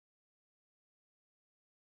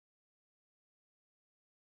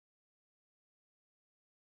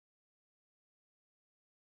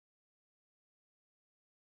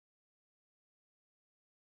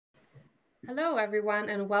Hello, everyone,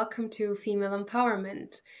 and welcome to Female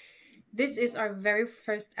Empowerment. This is our very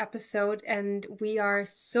first episode, and we are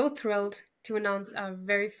so thrilled to announce our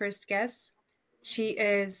very first guest. She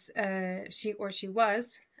was a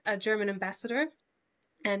German ambassador,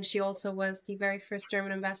 and she also was the very first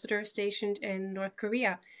German ambassador stationed in North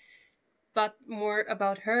Korea. But more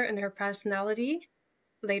about her and her personality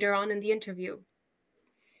later on in the interview.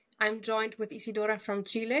 I'm joined with Isidora from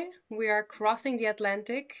Chile. We are crossing the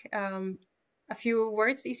Atlantic. A few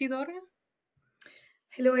words, Isidora?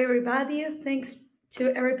 Hello, everybody. Thanks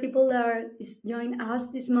to every people that is joining us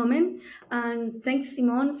this moment, and thanks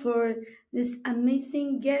Simone for this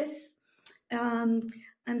amazing guest. Um,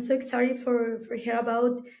 I'm so excited for hear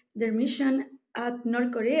about their mission at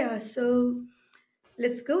North Korea. So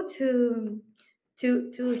let's go to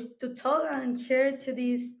talk and hear to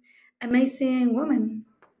this amazing woman.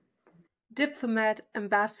 Diplomat,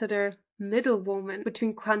 ambassador, middlewoman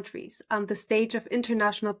between countries on the stage of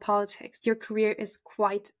international politics, your career is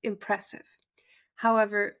quite impressive.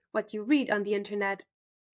 However, what you read on the internet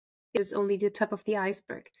is only the top of the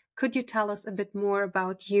iceberg. Could you tell us a bit more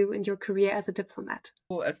about you and your career as a diplomat?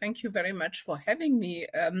 Thank you very much for having me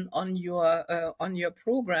on your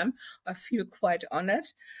program. I feel quite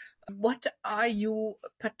honored. What are you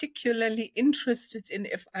particularly interested in,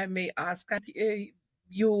 if I may ask?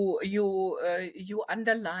 You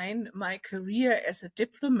underline my career as a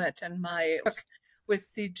diplomat and my work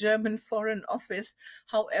with the German Foreign Office.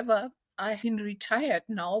 However, I've been retired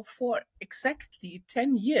now for exactly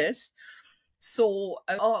 10 years. So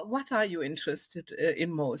what are you interested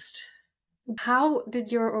in most? What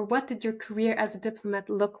did your career as a diplomat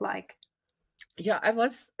look like? Yeah, I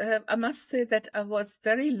must say that I was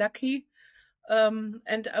very lucky.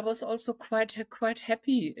 And I was also quite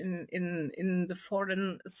happy in the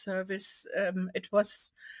foreign service. It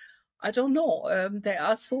was, I don't know. There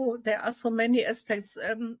are so many aspects.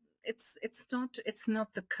 It's not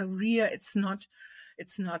the career. It's not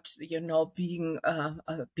being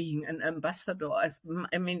an ambassador.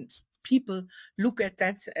 I mean, people look at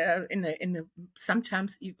that in a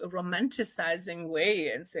sometimes romanticizing way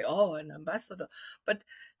and say, "Oh, an ambassador." But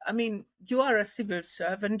I mean, you are a civil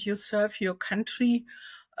servant. You serve your country.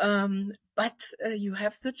 But you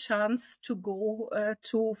have the chance to go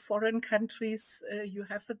to foreign countries. You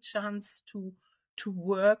have a chance to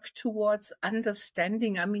work towards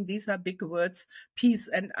understanding. I mean, these are big words, peace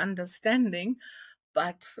and understanding.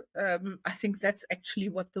 But I think that's actually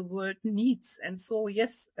what the world needs. And so,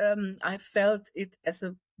 yes, I felt it as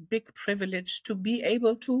a big privilege to be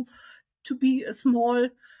able to be a small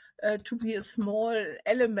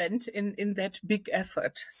element in that big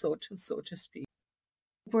effort, so to speak.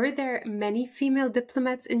 Were there many female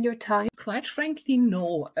diplomats in your time? Quite frankly,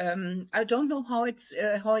 no. I don't know how it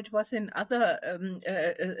was in other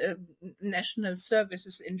national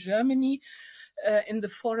services in Germany. In the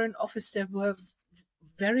Foreign Office, there were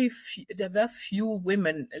few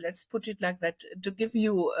women. Let's put it like that. To give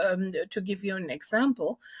you an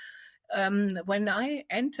example, when I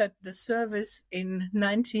entered the service in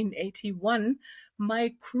 1981,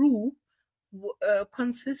 my crew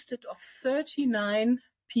consisted of 39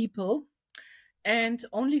 people, and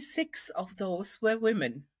only 6 of those were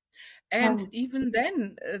women. And even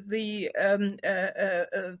then, the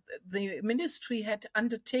ministry had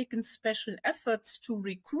undertaken special efforts to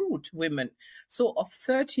recruit women. So of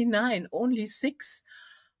 39, only 6.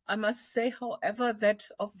 I must say, however,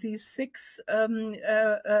 that of these 6,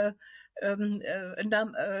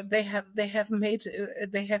 they have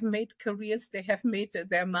made careers. They have made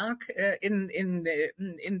their mark in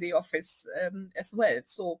the office as well.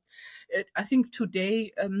 So I think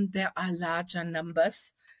today there are larger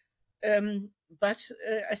numbers. But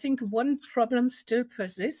I think one problem still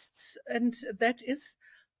persists, and that is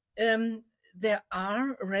there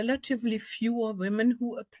are relatively fewer women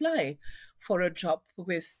who apply for a job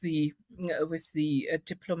with the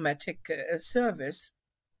diplomatic service.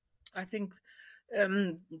 I think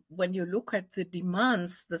when you look at the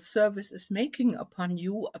demands the service is making upon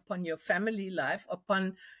you, upon your family life,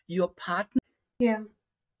 upon your partner. Yeah.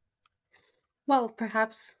 Well,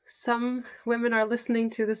 perhaps some women are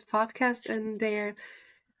listening to this podcast and they're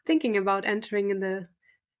thinking about entering in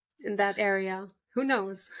that area. Who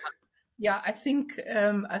knows? Yeah, I think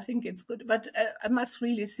it's good, but I must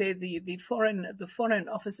really say the foreign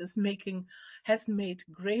office has made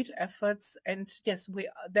great efforts, and yes,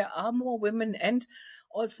 there are more women and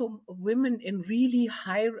also women in really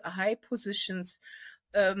high positions.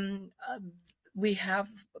 We have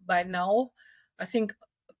by now, I think,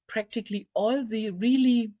 practically all the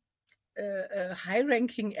really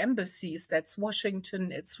high-ranking embassies. That's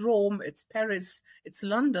Washington, it's Rome, it's Paris, it's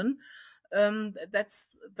London.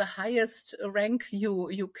 That's the highest rank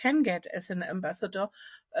you can get as an ambassador.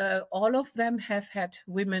 All of them have had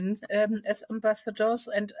women as ambassadors,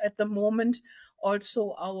 and at the moment,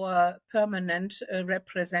 also our permanent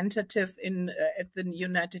representative at the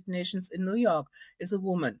United Nations in New York is a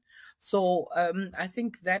woman. So I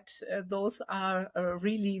think that those are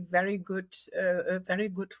really very good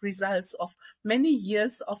results of many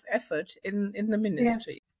years of effort in the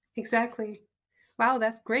ministry. Yes, exactly. Wow,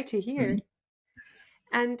 that's great to hear.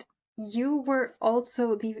 And you were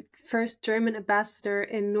also the first German ambassador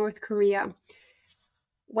in North Korea.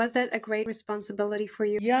 Was that a great responsibility for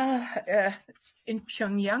you? Yeah, in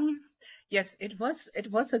Pyongyang, yes, it was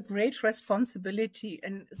a great responsibility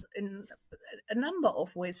in a number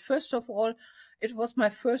of ways. First of all, it was my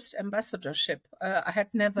first ambassadorship. I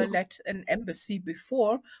had never led an embassy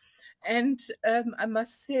before, and I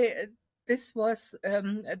must say this was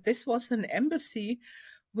an embassy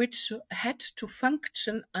which had to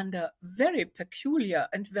function under very peculiar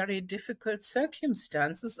and very difficult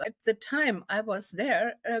circumstances. At the time I was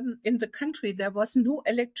there, in the country, there was no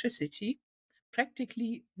electricity,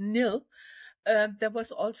 practically nil. There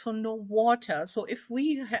was also no water. So if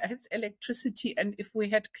we had electricity and if we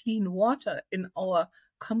had clean water in our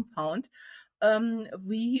compound,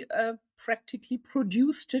 we practically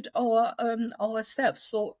produced it ourselves.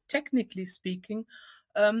 So technically speaking,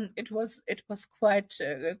 it was quite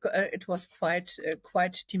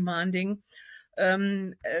demanding.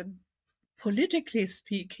 Politically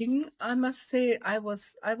speaking, I must say I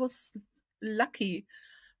was lucky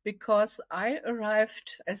because I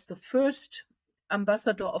arrived as the first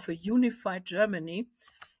ambassador of a unified Germany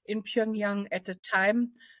in Pyongyang at a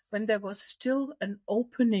time when there was still an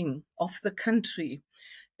opening of the country.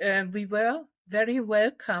 We were very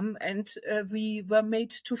welcome, and we were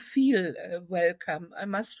made to feel welcome. I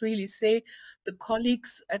must really say the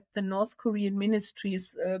colleagues at the North Korean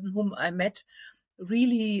ministries whom I met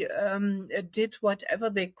really did whatever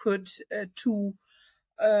they could to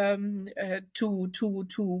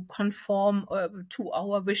conform to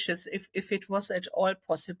our wishes, if it was at all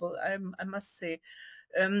possible. I must say,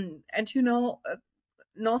 and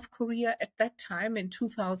North Korea at that time in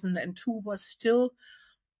 2002 was still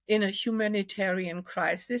in a humanitarian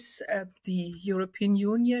crisis. The European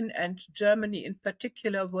Union and Germany in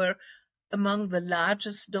particular were among the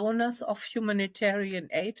largest donors of humanitarian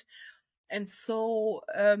aid. And so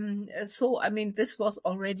I mean, this was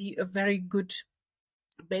already a very good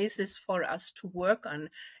basis for us to work on.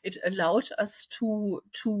 It allowed us to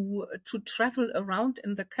travel around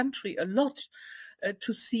in the country a lot,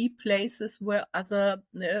 to see places where other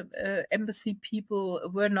embassy people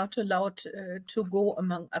were not allowed to go,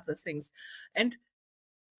 among other things. And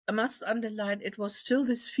I must underline, it was still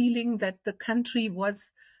this feeling that the country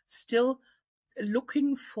was still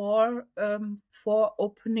looking for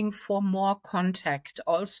opening for more contact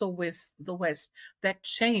also with the West. That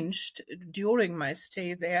changed during my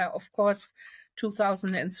stay there. Of course,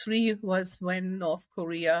 2003 was when North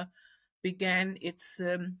Korea began its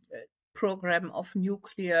program of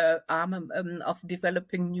nuclear armament, of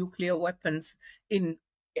developing nuclear weapons in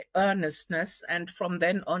earnestness. And from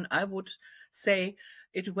then on, I would say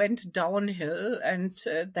it went downhill, and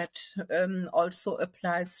that also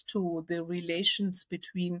applies to the relations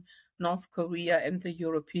between North Korea and the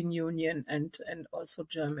European Union and also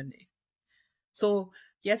Germany. So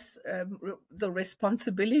yes, the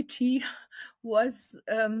responsibility was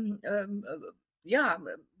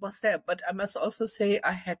was there, but I must also say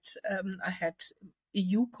I had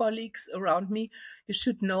EU colleagues around me. You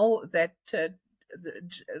should know that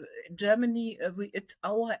Germany, it's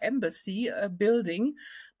our embassy building,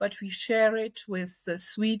 but we share it with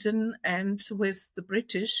Sweden and with the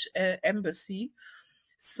British embassy.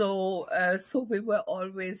 So we were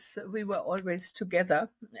always together,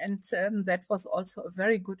 and that was also a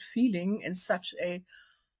very good feeling in such a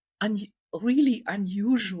really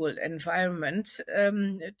unusual environment,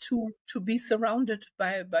 to be surrounded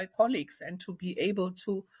by colleagues and to be able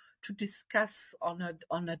to discuss on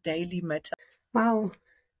a daily matter. Wow.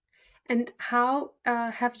 And how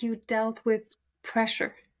have you dealt with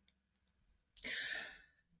pressure?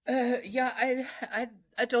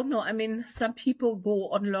 I don't know. I mean, some people go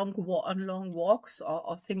on long walks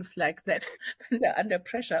or things like that when they're under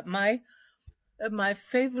pressure. My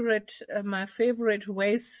favorite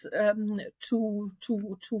ways to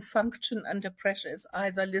function under pressure is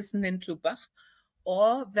either listening to Bach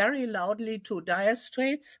or very loudly to Dire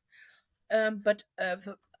Straits. But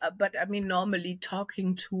I mean, normally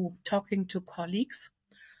talking to colleagues.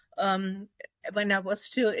 when I was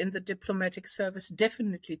still in the diplomatic service,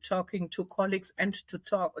 definitely talking to colleagues and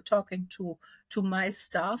talking to my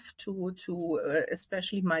staff, to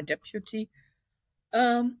especially my deputy.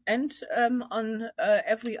 And on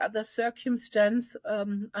every other circumstance,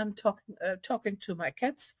 I'm talking to my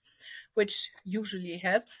cats, which usually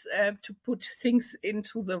helps to put things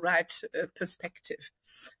into the right perspective.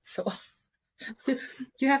 So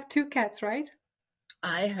You have 2 cats, right?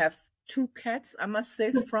 I have 2 cats. I must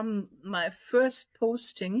say, from my first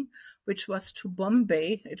posting, which was to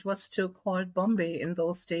Bombay, it was still called Bombay in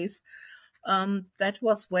those days. That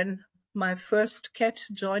was when my first cat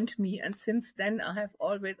joined me, and since then I've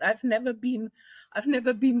never been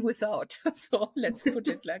without. So let's put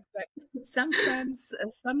it like that. Sometimes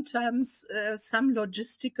some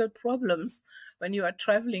logistical problems when you are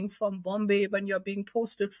traveling from Bombay, when you're being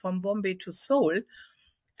posted from Bombay to Seoul,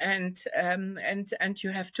 and you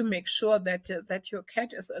have to make sure that your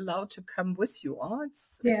cat is allowed to come with you. Oh,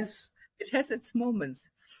 it has its moments.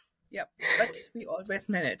 Yeah, but we always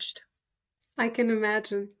managed. I can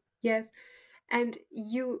imagine. Yes. And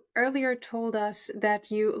you earlier told us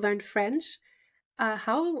that you learned French.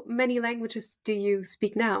 How many languages do you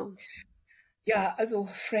speak now? Yeah, also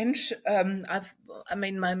French.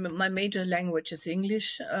 My major language is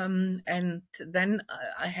English, and then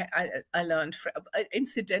I learned.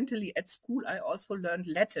 Incidentally, at school I also learned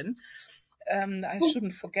Latin. I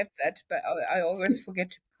shouldn't forget that, but I always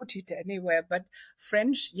forget to put it anywhere. But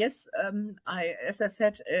French, yes. As I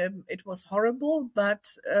said, it was horrible,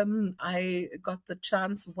 but I got the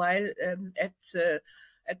chance while at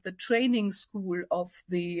the training school of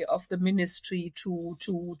the ministry to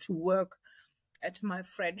work at my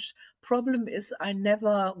French. Problem is I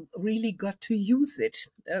never really got to use it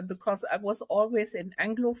because I was always in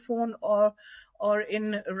Anglophone or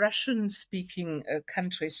in Russian speaking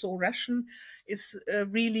countries. So Russian is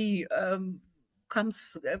really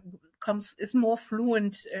is more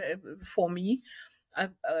fluent for me.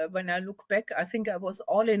 When I look back, I think I was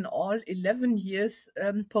all in all 11 years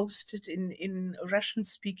posted in Russian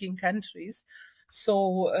speaking countries.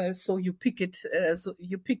 So you pick it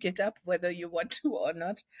up whether you want to or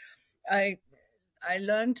not. I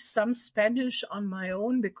learned some Spanish on my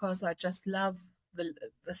own because I just love the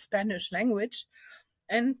Spanish language.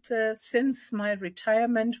 And since my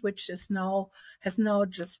retirement, which has now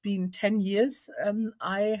just been 10 years,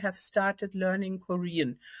 I have started learning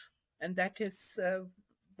Korean, and that is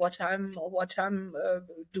what I'm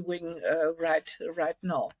doing right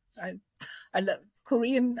now. I love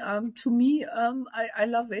Korean. To me, I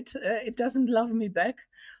love it. It doesn't love me back,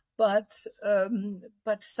 but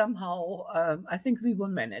somehow I think we will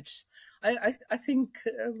manage. I think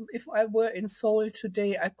if I were in Seoul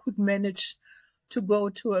today, I could manage to go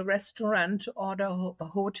to a restaurant, order a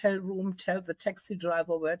hotel room, tell the taxi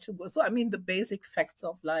driver where to go. So I mean, the basic facts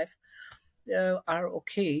of life are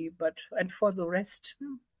okay, and for the rest,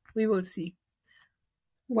 we will see.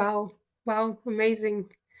 Wow,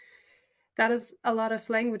 amazing. That is a lot of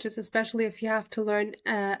languages, especially if you have to learn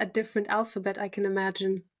a different alphabet, I can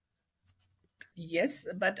imagine. Yes,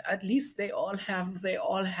 but at least they all have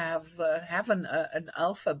an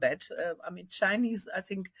alphabet. I mean, Chinese, I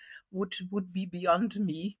think, would be beyond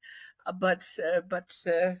me, but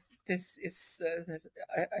this is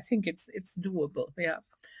I think it's doable. Yeah.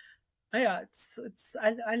 Yeah,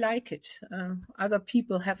 I like it. Other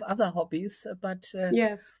people have other hobbies, but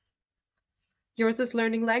yes, yours is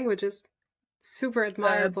learning languages. Super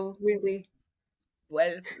admirable, really.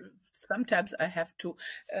 Well, sometimes I have to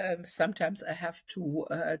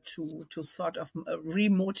sort of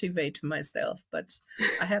remotivate myself. But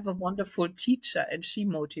I have a wonderful teacher, and she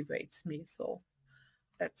motivates me. So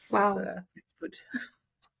that's good.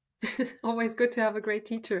 Always good to have a great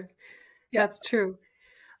teacher. Yeah. That's true.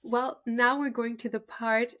 Well, now we're going to the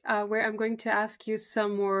part where I'm going to ask you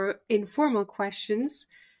some more informal questions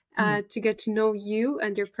to get to know you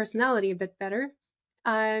and your personality a bit better.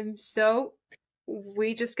 So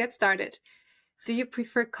we just get started. Do you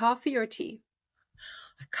prefer coffee or tea?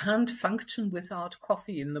 I can't function without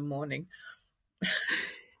coffee in the morning.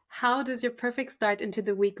 How does your perfect start into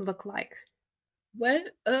the week look like? Well,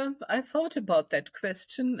 I thought about that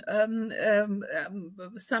question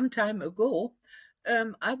some time ago.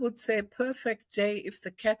 I would say perfect day if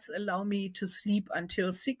the cats allow me to sleep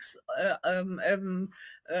until 6 and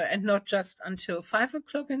not just until 5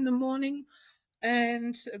 o'clock in the morning,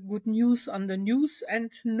 and good news on the news,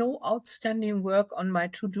 and no outstanding work on my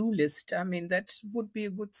to-do list. I mean, that would be a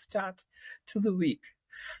good start to the week.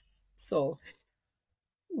 So,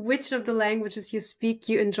 which of the languages you speak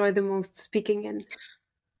you enjoy the most speaking in?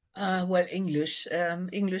 Well, English.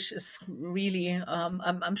 English is really.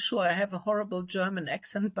 I'm sure I have a horrible German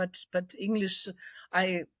accent, but English.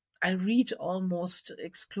 I I read almost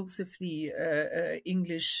exclusively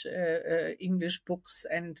English books,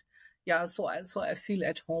 and yeah, so I feel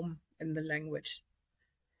at home in the language.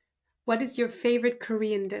 What is your favorite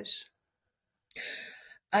Korean dish?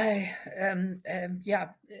 Yeah,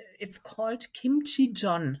 it's called kimchi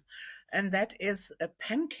john, and that is a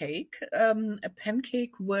pancake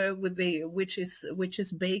where which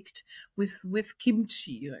is baked with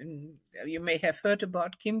kimchi. And you may have heard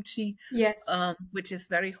about kimchi, Yes. which is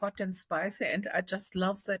very hot and spicy, and I just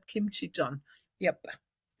love that kimchi john. Yep.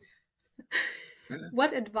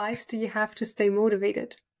 What advice do you have to stay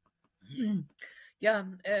motivated? Yeah,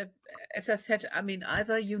 as I said, I mean,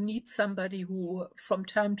 either you need somebody who from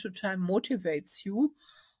time to time motivates you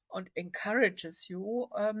and encourages you,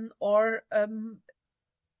 or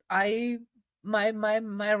I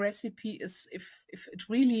my recipe is, if it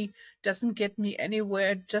really doesn't get me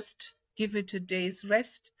anywhere, just give it a day's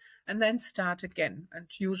rest and then start again, and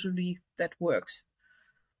usually that works.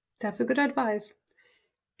 That's a good advice.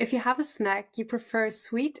 If you have a snack, you prefer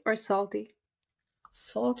sweet or salty?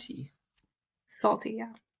 Salty. Salty,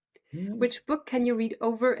 yeah. Mm. Which book can you read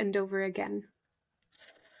over and over again?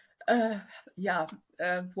 Yeah,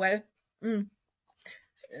 well,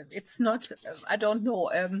 it's not, I don't know.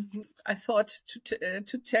 I thought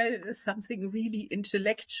to tell something really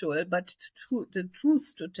intellectual, but the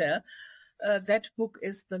truth to tell, that book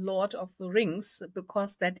is The Lord of the Rings,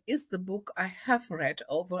 because that is the book I have read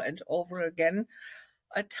over and over again.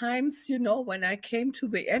 At times, when I came to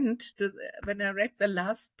the end, when I read the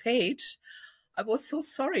last page, I was so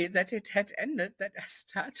sorry that it had ended that I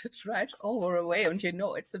started right over away. And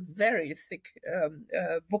it's a very thick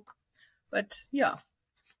book. But yeah,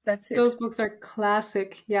 that's it. Those books are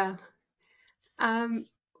classic, yeah.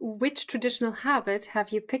 Which traditional habit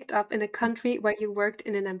have you picked up in a country where you worked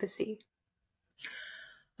in an embassy?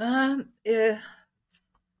 Yeah,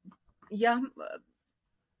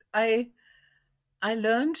 I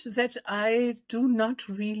learned that I do not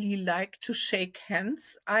really like to shake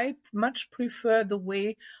hands. I much prefer the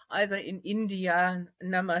way either in India,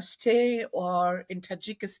 namaste, or in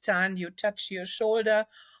Tajikistan, you touch your shoulder,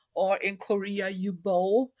 or in Korea, you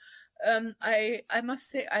bow. I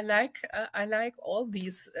must say I like all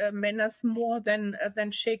these manners more than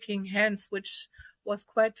shaking hands, which was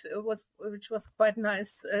quite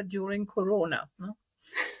nice during Corona. No?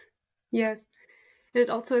 Yes. And it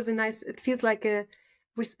also is it feels like a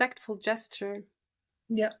respectful gesture.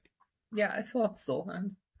 Yeah, I thought so.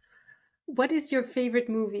 And What is your favorite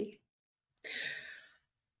movie?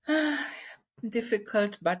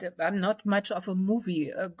 difficult, but I'm not much of a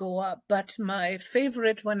movie goer. But my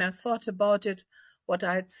favorite, when I thought about it, what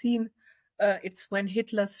I had seen, it's When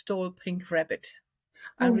Hitler Stole Pink Rabbit.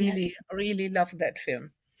 I Oh, really, yes. really love that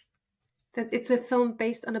film. It's a film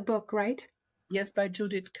based on a book, right? Yes, by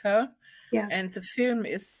Judith Kerr. Yes. And the film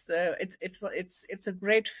is it's a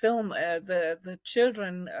great film. The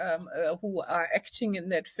children who are acting in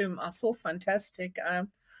that film are so fantastic.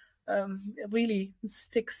 It really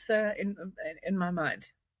sticks in my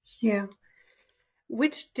mind. Yeah.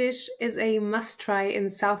 Which dish is a must-try in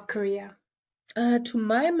South Korea? To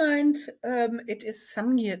my mind, it is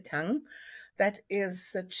samgyetang. That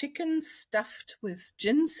is chicken stuffed with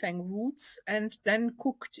ginseng roots and then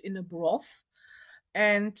cooked in a broth.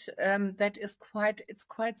 And that is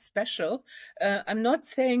quite special. I'm not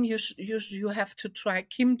saying you have to try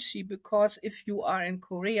kimchi, because if you are in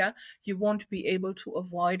Korea, you won't be able to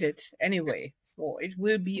avoid it anyway. So it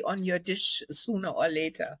will be on your dish sooner or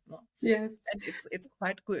later. No? Yes. And it's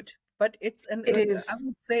quite good. But It is. I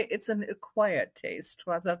would say it's an acquired taste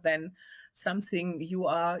rather than something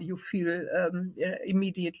you feel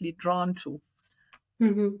immediately drawn to.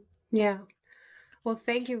 Mm-hmm. Yeah. Well,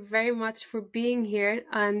 thank you very much for being here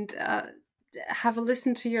and have a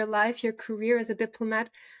listen to your life, your career as a diplomat.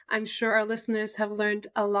 I'm sure our listeners have learned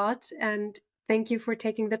a lot, and thank you for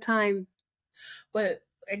taking the time. Well,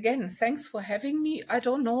 again, thanks for having me. I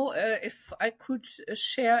don't know if I could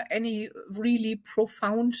share any really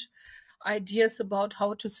profound ideas about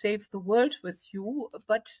how to save the world with you,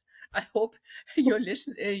 but I hope your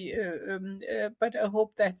listen. But I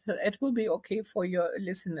hope that it will be okay for your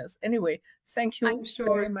listeners. Anyway, thank you I'm very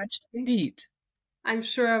sure. much indeed. I'm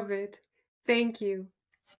sure of it. Thank you.